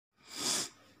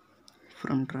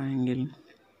from triangle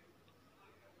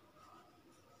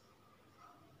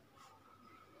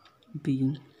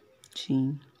BGE,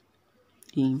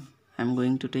 I'm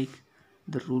going to take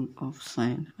the rule of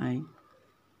sin I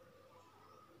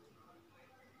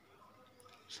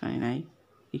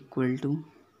equal to,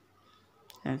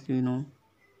 as you know,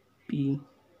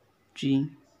 BG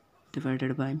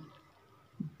divided by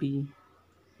BE.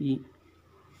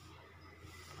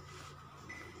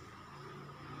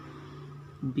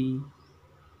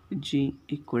 BG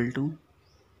equal to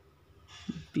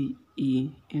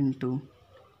BE into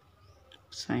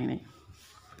sin A.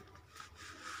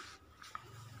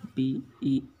 BE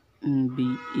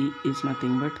is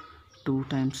nothing but 2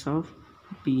 times of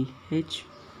BH,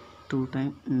 2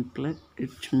 times plus,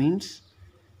 which means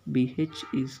BH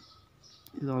is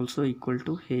also equal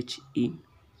to HE.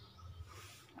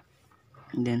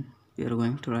 Then we are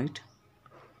going to write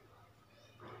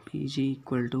BG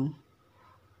equal to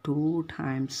 2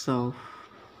 times of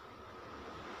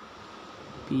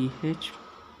BH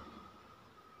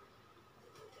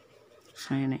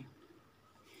sin A.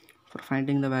 For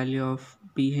finding the value of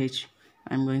BH,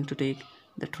 I am going to take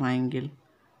the triangle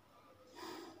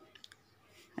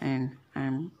and I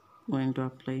am going to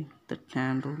apply the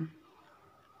tan rule.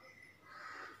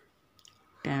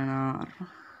 Tan R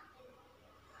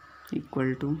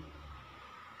equal to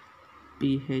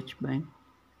BH by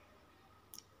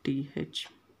TH.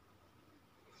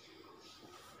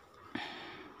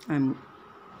 I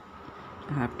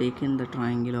have taken the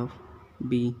triangle of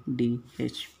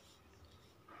BDH.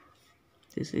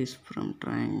 This is from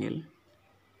triangle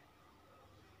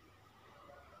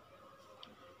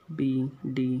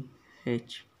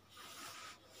BDH.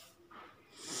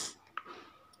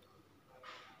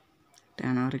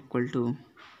 Tan R equal to,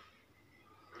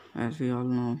 as we all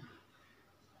know,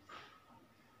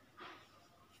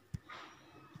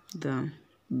 the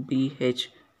BH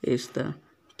is the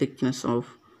thickness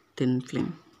of thin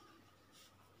film.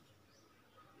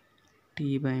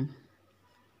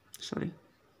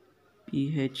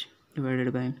 BH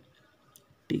divided by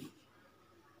T.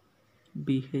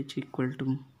 BH equal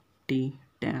to T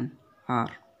tan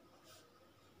R.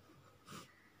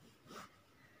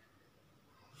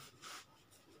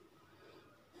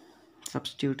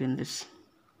 Substitute in this.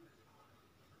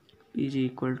 BG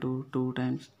equal to 2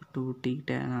 times 2T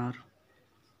tan R.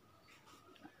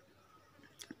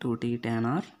 2T tan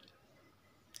R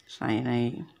sin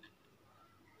I.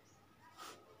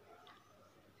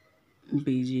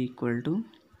 BG equal to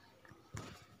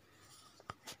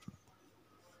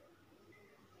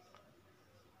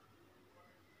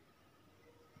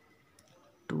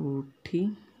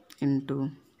 2T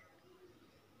into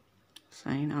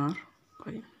sin R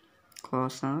by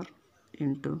cos R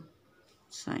into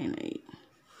sin I.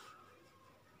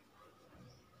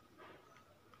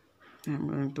 I am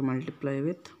going to multiply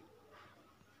with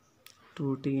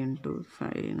 2T into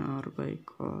sin R by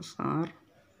cos R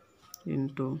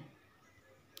into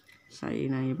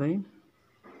sin I by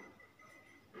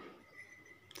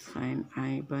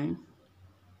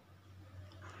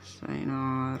sin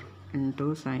R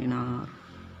into sin R.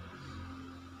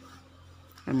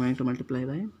 I am going to multiply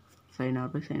by sin R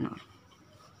by sin R.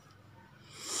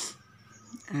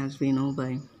 As we know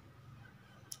by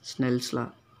Snell's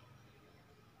law,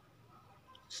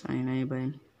 sin I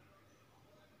by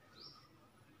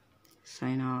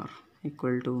sin R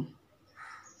equal to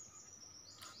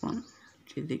 1,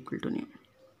 which is equal to nu.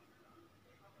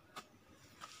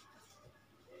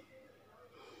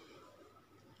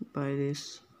 By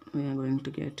this we are going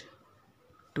to get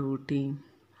 2T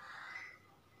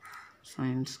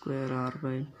sin square R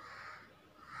by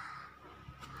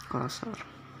cos R.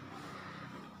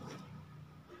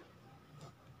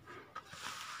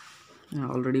 I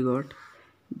already got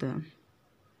the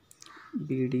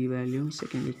BD value,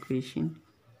 second equation,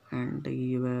 and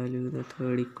E value, the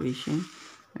third equation,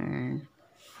 and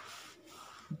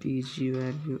BG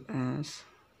value as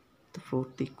the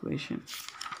fourth equation.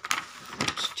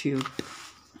 Substitute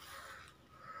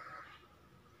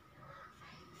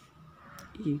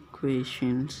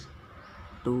equations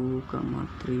 2,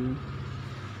 3,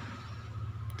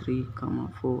 3,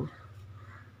 4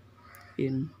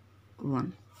 in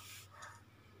 1.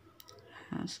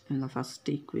 As in the first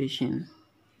equation,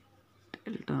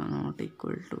 delta naught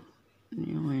equal to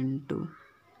nu into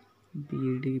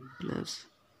BD plus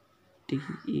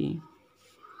TE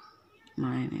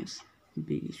minus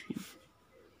BG.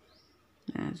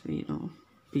 As we know,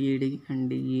 BD and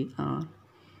DE are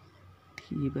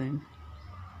T by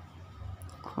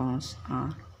cos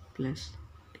R plus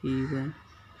T by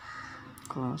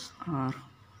cos R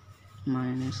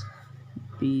minus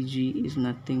BG is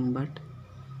nothing but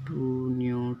 2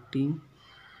 nu t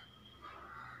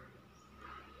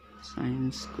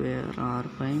sin square r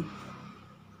by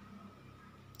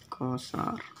cos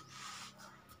r.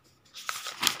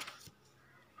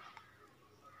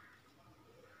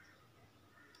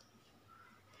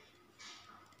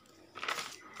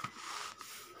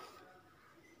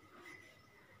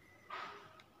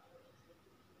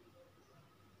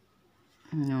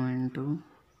 Nu into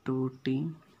 2t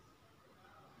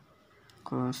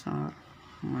cos r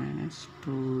minus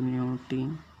 2 nu t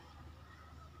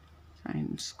sin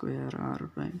square r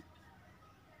by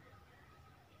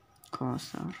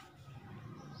cos r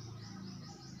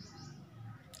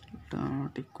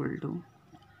not equal to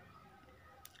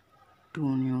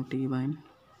 2 nu t by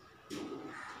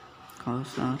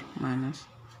cos r minus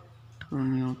 2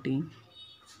 nu t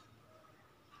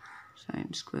sin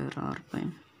square r by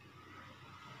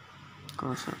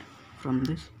cos r. From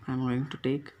this I am going to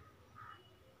take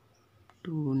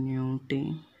 2 nu t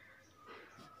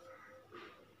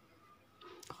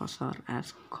cos r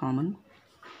as common.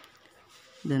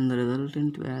 Then the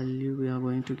resultant value we are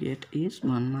going to get is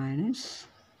 1 minus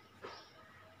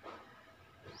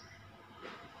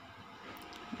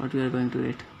what we are going to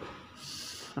get,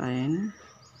 sin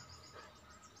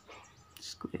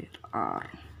square r.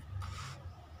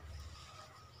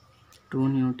 2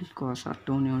 nu t cos r,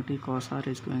 2 nu t cos r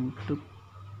is going to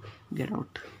get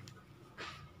out.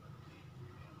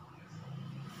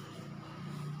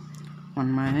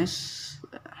 1 minus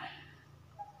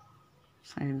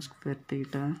sin square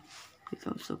theta is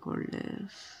also called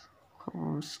as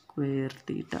cos square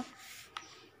theta.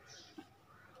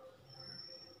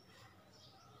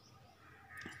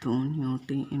 2 nu t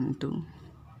into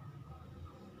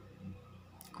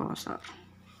cos r.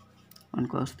 1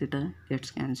 cos theta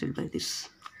gets cancelled by this.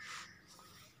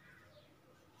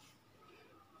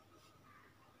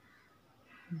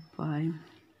 By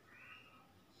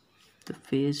the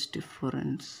phase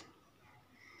difference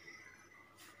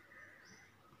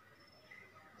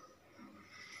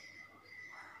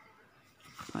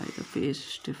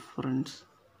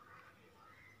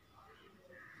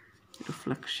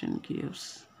reflection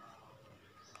gives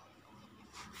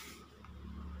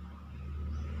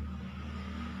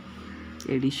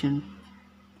addition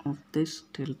of this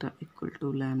delta equal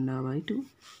to lambda by 2,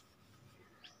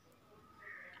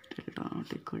 delta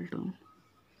not equal to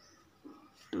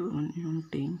 2 nu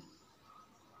t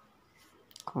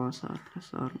cos r plus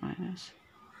or minus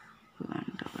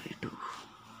lambda by 2.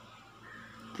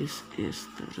 This is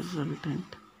the resultant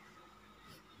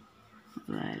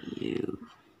value.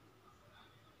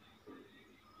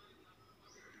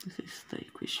 This is the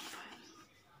equation 5.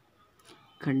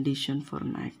 Condition for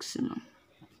maximum.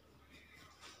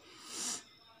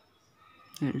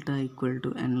 Delta equal to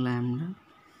n lambda,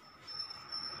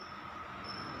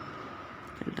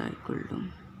 delta equal to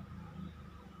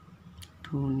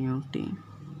 2 nu t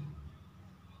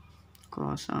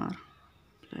cos r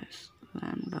plus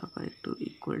lambda by 2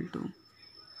 equal to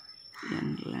n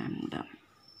lambda.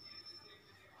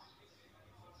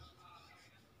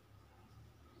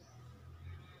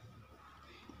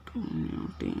 Nu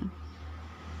t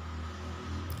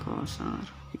cos r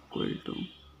equal to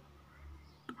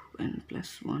 2n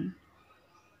plus 1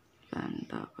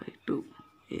 lambda by 2,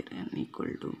 where n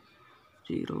equal to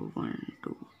 0, 1,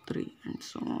 2, 3 and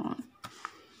so on.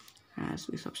 As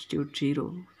we substitute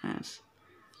 0 as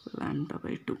lambda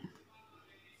by 2,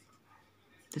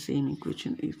 the same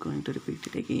equation is going to repeat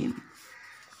it again.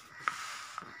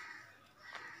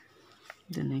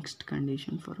 The next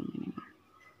condition for minimum.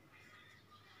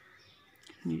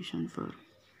 Condition for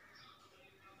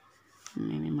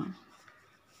minimum.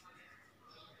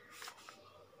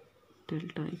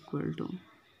 Delta equal to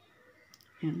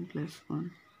n plus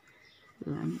 1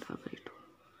 lambda by 2.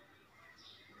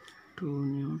 2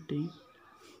 nu t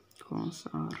cos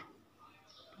r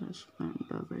plus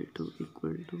lambda by 2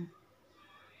 equal to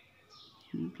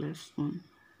n plus 1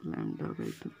 lambda by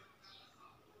 2.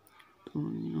 2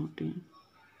 nu t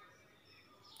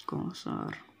cos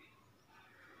r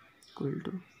equal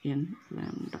to n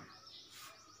lambda.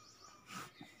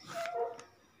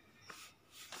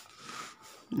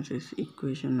 This is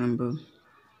equation number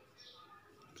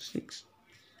 6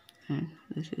 and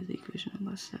this is equation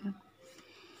number 7.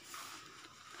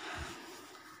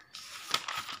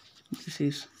 This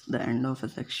is the end of a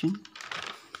section.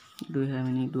 Do you have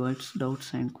any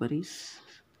doubts and queries?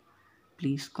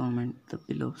 Please comment the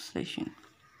below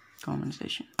comment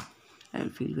section. I will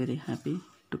feel very happy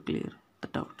to clear the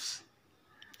doubts.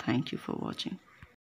 Thank you for watching.